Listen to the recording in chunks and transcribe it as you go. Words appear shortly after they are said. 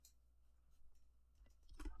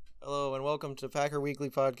Hello and welcome to Packer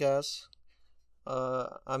Weekly Podcast.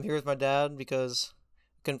 I'm here with my dad because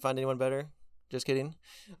I couldn't find anyone better. Just kidding.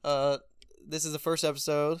 This is the first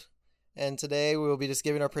episode, and today we will be just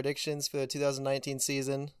giving our predictions for the 2019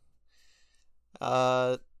 season.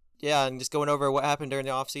 And just going over what happened during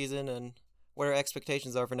the off season and what our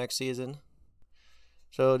expectations are for next season.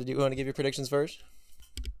 So, did you want to give your predictions first?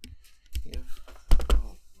 Yeah.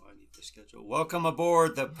 I need the schedule. Welcome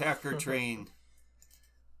aboard the Packer train.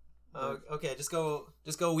 Okay, just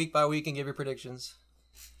go week by week and give your predictions.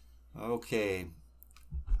 Okay.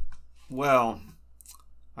 Well,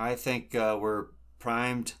 I think we're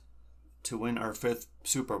primed to win our fifth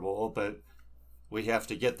Super Bowl, but we have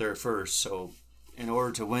to get there first. So, in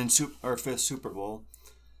order to win our fifth Super Bowl,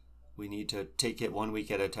 we need to take it 1 week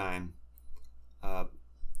at a time.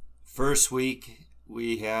 First week,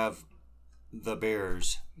 we have the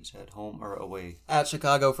Bears. Is that home or away? At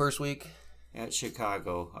Chicago first week. At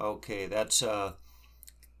Chicago. Okay, that's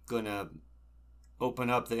going to open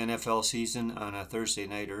up the NFL season on a Thursday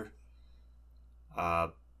nighter.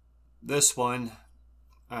 This one,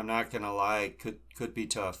 I'm not going to lie, could be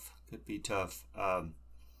tough. Could be tough.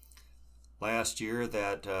 Last year,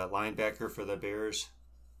 that linebacker for the Bears,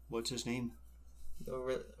 what's his name? They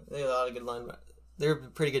have a lot of good linebackers. They're a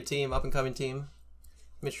pretty good team, up-and-coming team.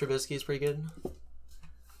 Mitch Trubisky is pretty good.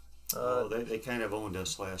 They kind of owned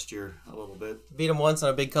us last year a little bit. Beat them once on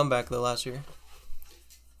a big comeback, though, last year.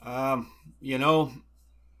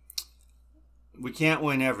 We can't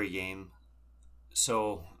win every game.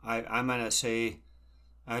 So I'm going to say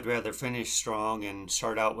I'd rather finish strong and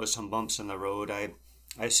start out with some bumps in the road.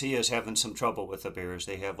 I see us having some trouble with the Bears.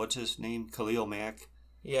 They have, what's his name? Khalil Mack?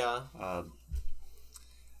 Yeah.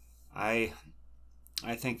 I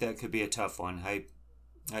think that could be a tough one. I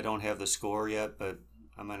don't have the score yet, but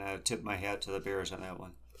I'm going to tip my hat to the Bears on that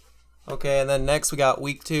one. Okay, and then next we got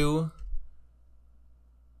week 2.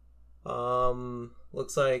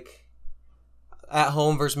 Looks like at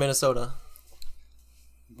home versus Minnesota.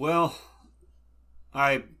 Well,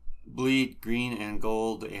 I bleed green and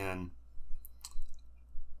gold, and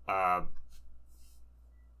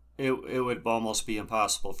it would almost be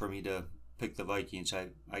impossible for me to pick the Vikings.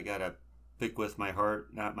 I got to pick with my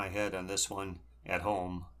heart, not my head, on this one at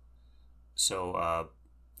home. So,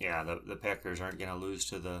 the Packers aren't going to lose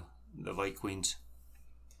to the Vikings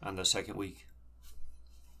on the second week.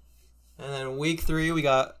 And then week 3, we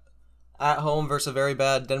got at home versus a very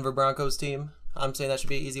bad Denver Broncos team. I'm saying that should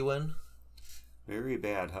be an easy win. Very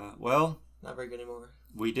bad, huh? Well, not very good anymore.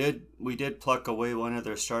 We did pluck away one of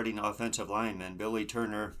their starting offensive linemen. Billy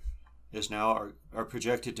Turner is now are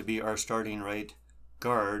projected to be our starting right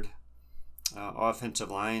guard.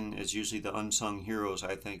 Offensive line is usually the unsung heroes,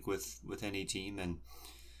 I think, with any team. And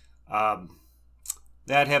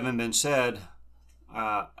that having been said,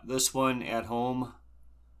 this one at home,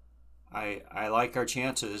 I like our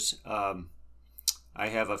chances. I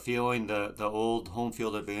have a feeling the old home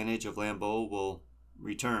field advantage of Lambeau will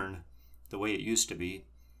return the way it used to be.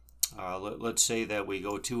 Let's say that we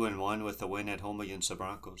go 2-1 with the win at home against the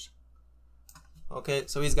Broncos. Okay,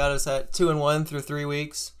 so he's got us at 2-1 through 3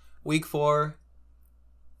 weeks. Week 4,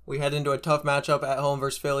 we head into a tough matchup at home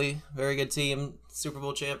versus Philly. Very good team, Super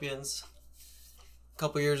Bowl champions. A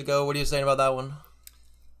couple years ago, what are you saying about that one?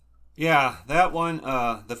 Yeah, that one,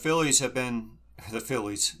 the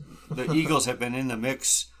Eagles have been in the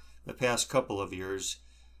mix the past couple of years.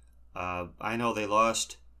 I know they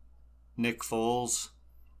lost Nick Foles,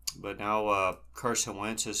 but now Carson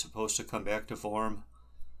Wentz is supposed to come back to form.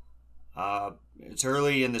 It's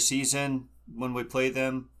early in the season when we play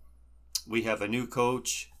them. We have a new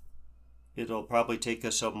coach. It'll probably take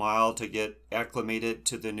us a while to get acclimated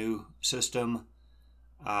to the new system.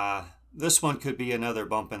 This one could be another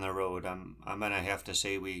bump in the road. I'm going to have to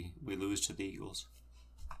say we lose to the Eagles.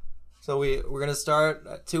 So we're going to start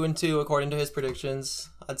at 2-2 according to his predictions.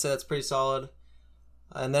 I'd say that's pretty solid.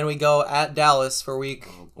 And then we go at Dallas for week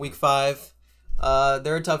 5.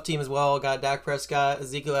 They're a tough team as well. Got Dak Prescott,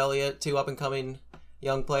 Ezekiel Elliott, 2 up-and-coming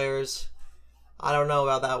young players. I don't know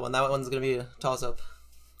about that one. That one's going to be a toss-up.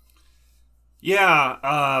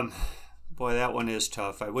 Yeah, boy, that one is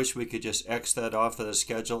tough. I wish we could just X that off of the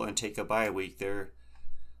schedule and take a bye week there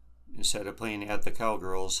instead of playing at the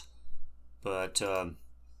Cowgirls. But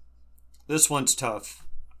this one's tough.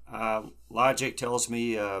 Logic tells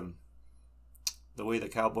me the way the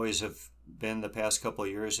Cowboys have been the past couple of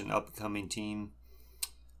years, an upcoming team,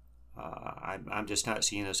 I'm just not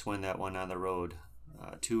seeing us win that one on the road.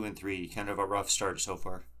 2-3, kind of a rough start so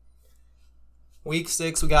far. Week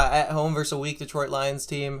 6, we got at home versus a weak Detroit Lions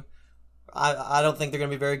team. I don't think they're going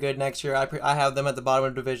to be very good next year. I have them at the bottom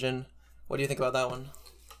of the division. What do you think about that one?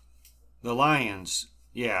 The Lions,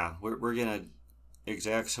 yeah, we're gonna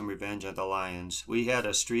exact some revenge on the Lions. We had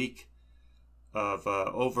a streak of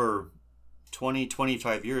over 20,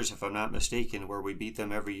 25 years, if I'm not mistaken, where we beat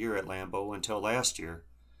them every year at Lambeau until last year.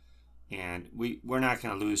 And we're not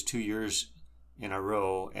going to lose 2 years in a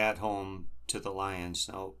row at home to the Lions.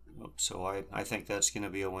 No, so I think that's going to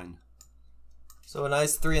be a win. So a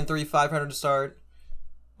nice 3-3, 500 to start.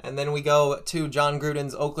 And then we go to John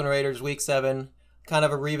Gruden's Oakland Raiders, Week 7. Kind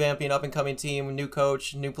of a revamping, up-and-coming team, new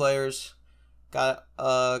coach, new players. Got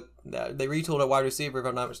they retooled at wide receiver, if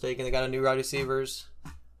I'm not mistaken. They got a new wide receivers.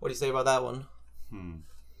 What do you say about that one?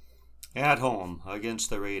 At home against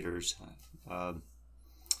the Raiders. I'm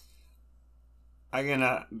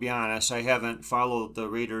gonna be honest. I haven't followed the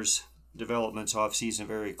Raiders' developments off season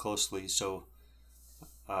very closely, so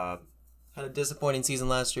had a disappointing season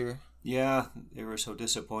last year. Yeah, they were so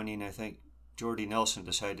disappointing. I think Jordy Nelson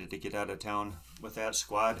decided to get out of town with that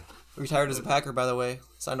squad. Retired as a Packer, by the way.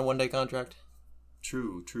 Signed a one-day contract.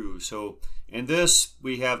 True. So in this,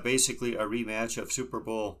 we have basically a rematch of Super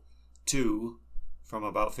Bowl II from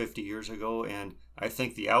about 50 years ago, and I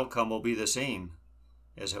think the outcome will be the same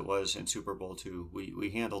as it was in Super Bowl II.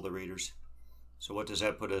 We handled the Raiders. So what does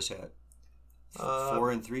that put us at?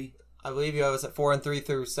 4-3? I believe you have us at 4-3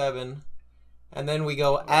 through 7. And then we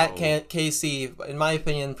go at KC. In my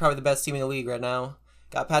opinion, probably the best team in the league right now.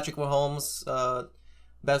 Got Patrick Mahomes,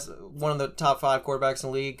 one of the top 5 quarterbacks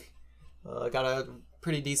in the league. Got a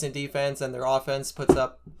pretty decent defense, and their offense puts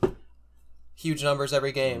up huge numbers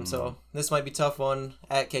every game. So this might be a tough one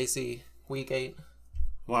at KC, Week 8.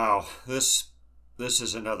 Wow, this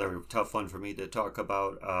is another tough one for me to talk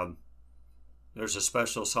about. There's a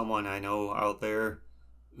special someone I know out there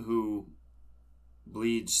who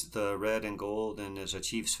bleeds the red and gold and is a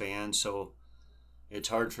Chiefs fan, so it's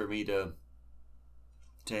hard for me to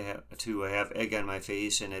have egg on my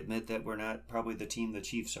face and admit that we're not probably the team the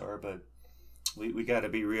Chiefs are, but we got to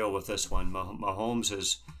be real with this one. Mahomes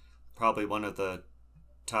is probably one of the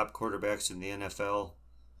top quarterbacks in the NFL.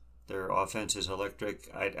 Their offense is electric.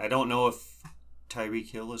 I don't know if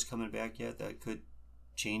Tyreek Hill is coming back yet. That could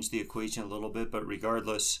change the equation a little bit, but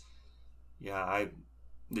regardless, yeah,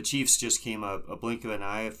 the Chiefs just came a blink of an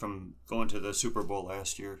eye from going to the Super Bowl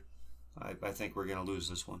last year. I think we're going to lose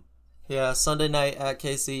this one. Yeah, Sunday night at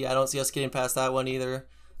KC. I don't see us getting past that one either.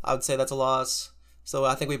 I would say that's a loss. So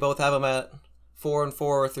I think we both have them at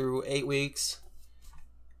 4-4 through 8 weeks.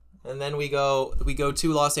 And then we go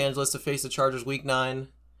to Los Angeles to face the Chargers Week 9.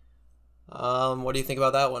 What do you think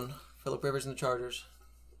about that one? Phillip Rivers and the Chargers.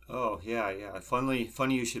 Oh, yeah. Funny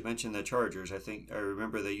you should mention the Chargers. I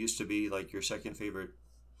remember they used to be like your second favorite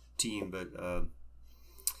team, but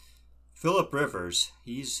Phillip Rivers,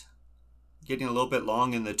 he's getting a little bit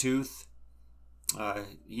long in the tooth.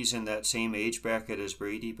 He's in that same age bracket as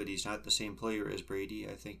Brady, but he's not the same player as Brady.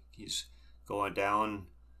 I think he's going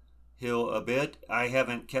downhill a bit. I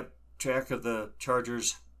haven't kept track of the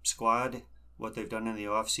Chargers squad, what they've done in the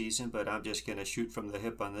offseason, but I'm just going to shoot from the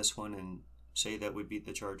hip on this one and say that we beat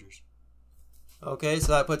the Chargers. Okay,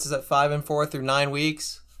 so that puts us at 5-4 through 9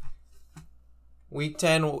 weeks. Week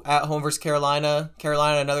 10 at home versus Carolina.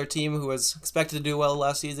 Carolina, another team who was expected to do well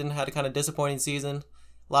last season, had a kind of disappointing season.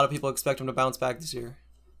 A lot of people expect them to bounce back this year.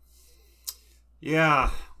 Yeah,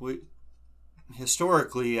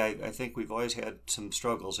 historically, I think we've always had some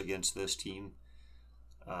struggles against this team.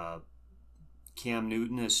 Cam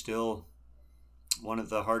Newton is still one of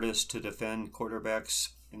the hardest to defend quarterbacks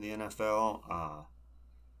in the NFL.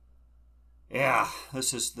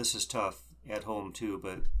 This is tough at home too,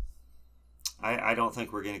 but I don't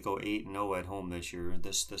think we're going to go 8-0 at home this year.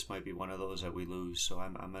 This might be one of those that we lose, so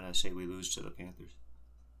I'm going to say we lose to the Panthers.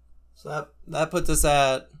 So that puts us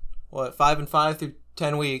at 5-5 through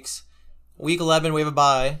 10 weeks. Week 11 we have a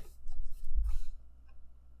bye,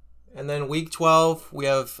 and then week 12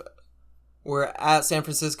 we're at San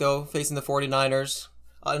Francisco facing the 49ers,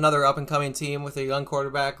 another up and coming team with a young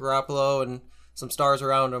quarterback, Garoppolo, and some stars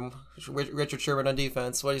around him. Richard Sherman on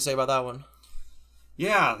defense. What do you say about that one?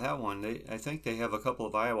 Yeah, that one. I think they have a couple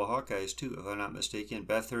of Iowa Hawkeyes too, if I'm not mistaken.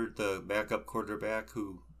 Beathard, the backup quarterback,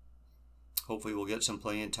 who hopefully will get some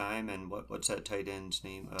playing time. And what's that tight end's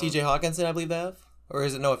name? T.J. Hawkinson, I believe they have, or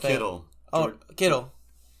is it Noah Fant? Kittle. Kittle.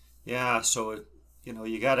 Yeah, so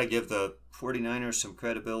you got to give the 49ers some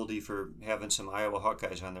credibility for having some Iowa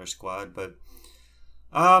Hawkeyes on their squad, but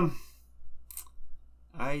I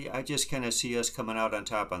just kind of see us coming out on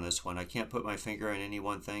top on this one. I can't put my finger on any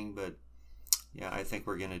one thing, but yeah, I think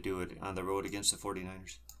we're going to do it on the road against the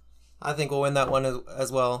 49ers. I think we'll win that one as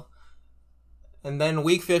well. And then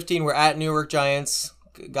week 15, we're at New York Giants.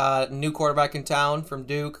 Got a new quarterback in town from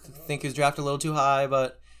Duke. I think he was drafted a little too high,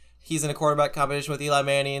 but He's in a quarterback competition with Eli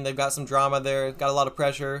Manning. They've got some drama there, got a lot of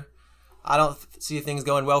pressure. I don't see things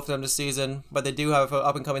going well for them this season, but they do have an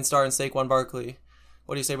up-and-coming star in Saquon Barkley.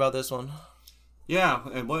 What do you say about this one? Yeah,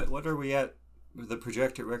 and what are we at with the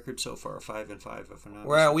projected record so far? 5-5, if I'm not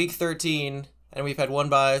We're at week 13, and we've had one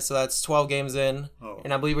bye, so that's 12 games in. Oh.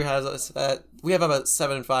 And I believe we have about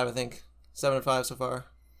 7-5, I think. 7-5 so far.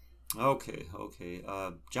 Okay.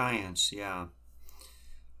 Giants, yeah.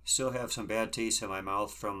 Still have some bad taste in my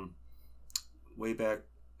mouth from way back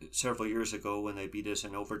several years ago when they beat us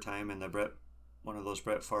in overtime in one of those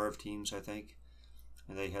Brett Favre teams, I think.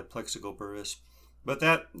 And they had Plexico Burris. But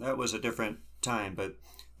that was a different time. But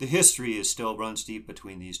the history still runs deep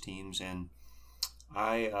between these teams, and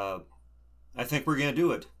I think we're gonna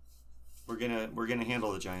do it. We're gonna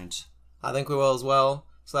handle the Giants. I think we will as well.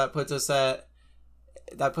 So that puts us at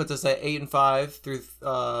 8-5 through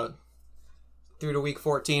to week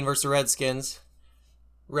 14 versus the Redskins.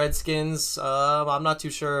 Redskins, I'm not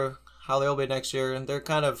too sure how they'll be next year. They're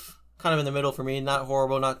kind of in the middle for me. Not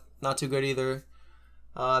horrible, not too good either.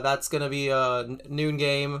 That's gonna be a noon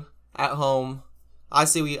game at home. I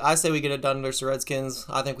say we get it done versus the Redskins.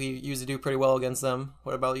 I think we usually do pretty well against them.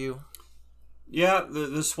 What about you? Yeah,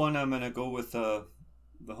 this one I'm gonna go with the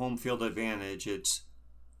home field advantage. It's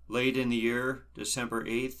late in the year, December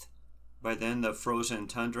 8th. By then, the frozen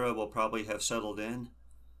tundra will probably have settled in,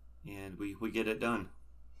 and we get it done.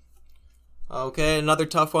 Okay, another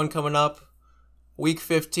tough one coming up. Week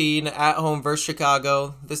 15 at home versus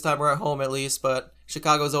Chicago. This time we're at home at least, but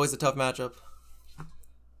Chicago is always a tough matchup.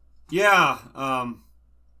 Yeah,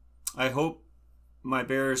 I hope my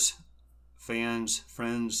Bears friends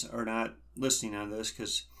are not listening on this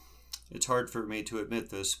because it's hard for me to admit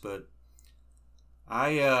this, but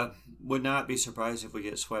I would not be surprised if we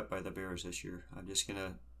get swept by the Bears this year. I'm just going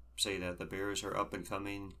to say that. The Bears are up and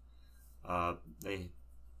coming.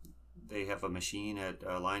 They have a machine at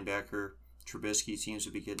linebacker. Trubisky seems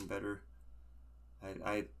to be getting better.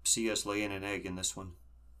 I see us laying an egg in this one.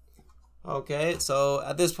 Okay, so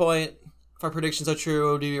at this point, if our predictions are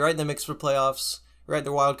true, we'll be right in the mix for playoffs, right in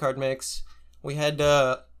the wild card mix. We head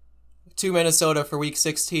to Minnesota for week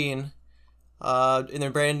 16 in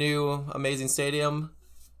their brand new amazing stadium.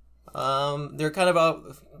 They're kind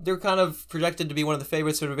of projected to be one of the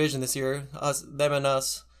favorites for the division this year. Them and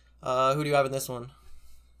us. Who do you have in this one?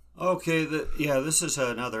 Okay, this is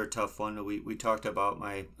another tough one. We talked about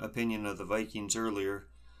my opinion of the Vikings earlier.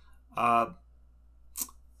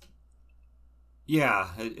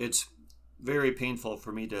 It's very painful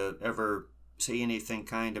for me to ever say anything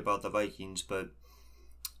kind about the Vikings, but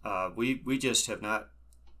we just have not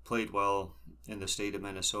played well in the state of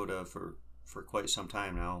Minnesota for quite some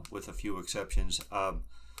time now, with a few exceptions. And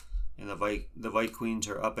the Vikings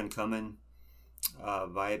are up and coming.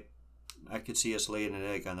 I could see us laying an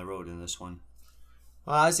egg on the road in this one.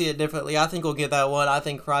 Well, I see it differently. I think we'll get that one. I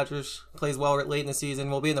think Rodgers plays well late in the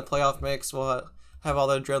season. We'll be in the playoff mix. We'll have all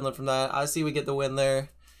the adrenaline from that. I see we get the win there.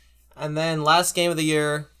 And then last game of the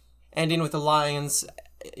year, ending with the Lions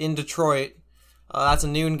in Detroit. That's a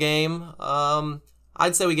noon game.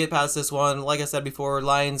 I'd say we get past this one. Like I said before,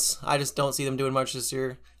 Lions, I just don't see them doing much this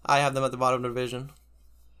year. I have them at the bottom of the division.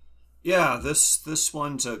 Yeah, this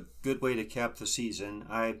one's a good way to cap the season.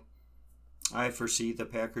 I foresee the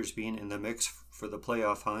Packers being in the mix for the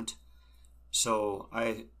playoff hunt. So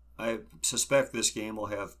I suspect this game will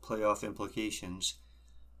have playoff implications.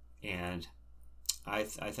 And I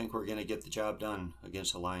think we're going to get the job done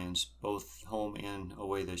against the Lions, both home and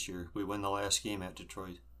away this year. We win the last game at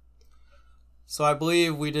Detroit. So I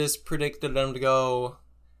believe we just predicted them to go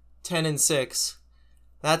 10-6.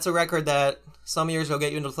 That's a record that some years will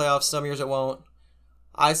get you into the playoffs, some years it won't.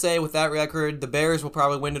 I say with that record, the Bears will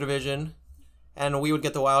probably win the division, and we would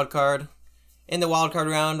get the wild card. In the wild card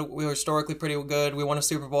round, we were historically pretty good. We won a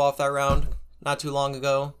Super Bowl off that round not too long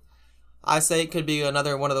ago. I say it could be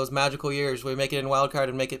another one of those magical years where we make it in wild card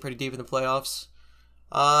and make it pretty deep in the playoffs.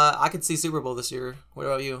 I could see Super Bowl this year. What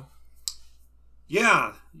about you?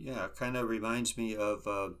 Yeah, kind of reminds me of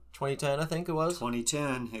 2010, I think it was.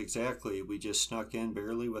 2010, exactly. We just snuck in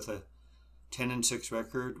barely with a 10-6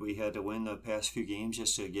 record. We had to win the past few games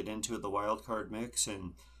just to get into the wild card mix,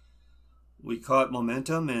 and we caught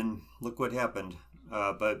momentum, and look what happened.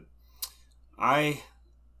 But I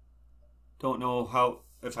don't know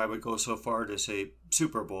if I would go so far to say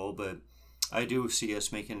Super Bowl, but I do see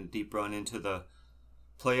us making a deep run into the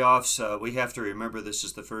playoffs. We have to remember this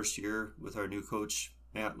is the first year with our new coach,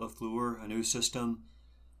 Matt LaFleur, a new system.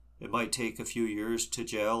 It might take a few years to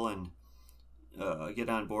gel and get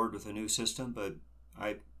on board with a new system, but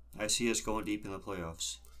I see us going deep in the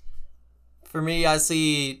playoffs. For me, I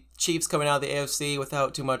see Chiefs coming out of the AFC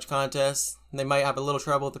without too much contest. They might have a little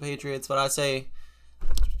trouble with the Patriots, but I say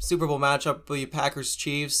Super Bowl matchup will be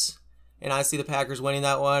Packers-Chiefs, and I see the Packers winning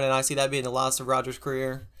that one, and I see that being the loss of Rodgers'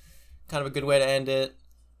 career. Kind of a good way to end it.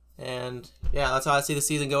 And yeah, that's how I see the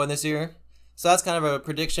season going this year. So that's kind of a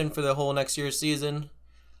prediction for the whole next year's season.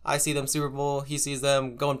 I see them Super Bowl. He sees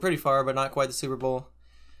them going pretty far, but not quite the Super Bowl.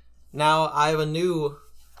 Now I have a new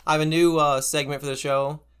segment for the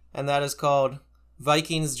show, and that is called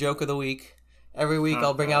Vikings Joke of the Week. Every week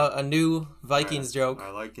I'll bring out a new Vikings joke.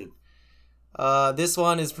 I like it. This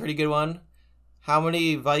one is a pretty good one. How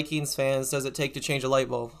many Vikings fans does it take to change a light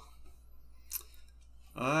bulb?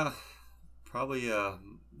 Probably a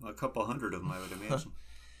couple hundred of them, I would imagine.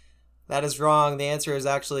 That is wrong. The answer is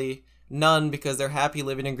actually none, because they're happy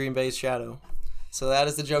living in Green Bay's shadow. So that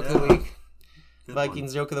is the joke of the week. Good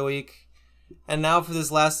Vikings one. joke of the week. And now for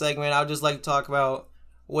this last segment, I would just like to talk about,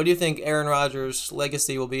 what do you think Aaron Rodgers'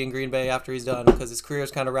 legacy will be in Green Bay after he's done? Because his career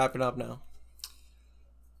is kind of wrapping up now.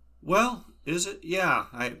 Well, is it? Yeah,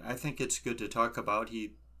 I think it's good to talk about.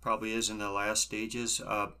 He probably is in the last stages.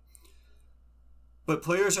 But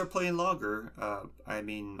players are playing longer. I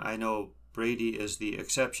mean, I know Brady is the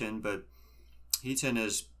exception, but he's in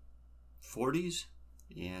his 40s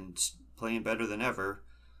and playing better than ever.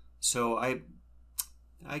 So I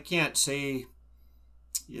can't say,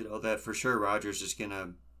 that for sure Rodgers is going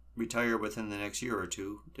to retire within the next year or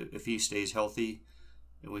two. If he stays healthy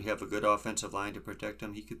and we have a good offensive line to protect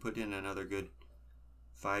him, he could put in another good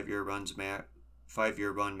 5-year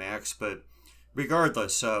run max. But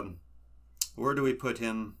regardless, where do we put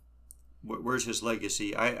him? Where's his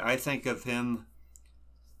legacy? I think of him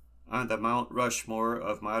on the Mount Rushmore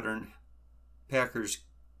of modern Packers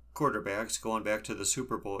quarterbacks going back to the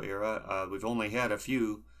Super Bowl era. We've only had a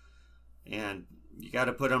few, and you got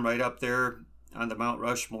to put him right up there on the Mount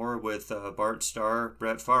Rushmore with Bart Starr,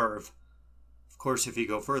 Brett Favre. Of course, if you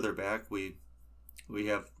go further back, we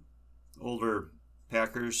have older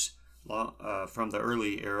Packers from the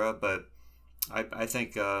early era, but I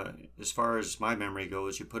think as far as my memory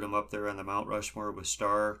goes, you put him up there on the Mount Rushmore with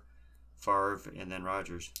Starr, Favre, and then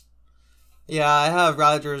Rodgers. Yeah, I have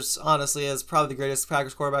Rodgers, honestly, as probably the greatest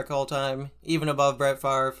Packers quarterback of all time, even above Brett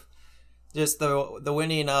Favre. Just the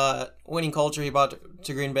winning culture he brought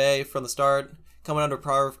to Green Bay from the start, coming under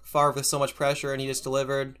Favre with so much pressure, and he just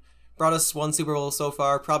delivered. Brought us one Super Bowl so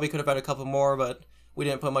far. Probably could have had a couple more, but we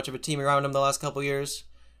didn't put much of a team around him the last couple years.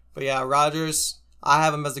 But yeah, Rodgers, I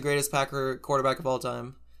have him as the greatest Packer quarterback of all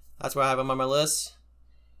time. That's why I have him on my list.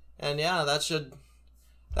 And yeah, that should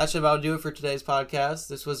about do it for today's podcast.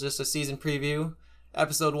 This was just a season preview,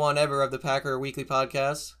 episode 1 ever of the Packer Weekly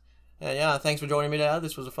Podcast. And yeah, thanks for joining me, Dad.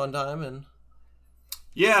 This was a fun time. And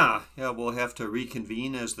yeah, we'll have to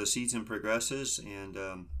reconvene as the season progresses,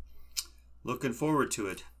 and looking forward to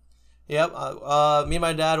it. Yep, me and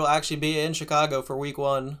my dad will actually be in Chicago for week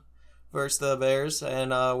 1 versus the Bears, and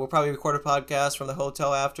we'll probably record a podcast from the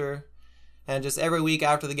hotel after. And just every week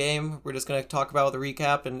after the game, we're just going to talk about the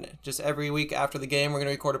recap, and just every week after the game, we're going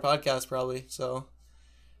to record a podcast probably. So,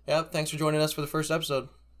 yep, thanks for joining us for the first episode.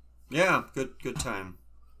 Yeah, good time.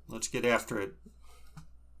 Let's get after it.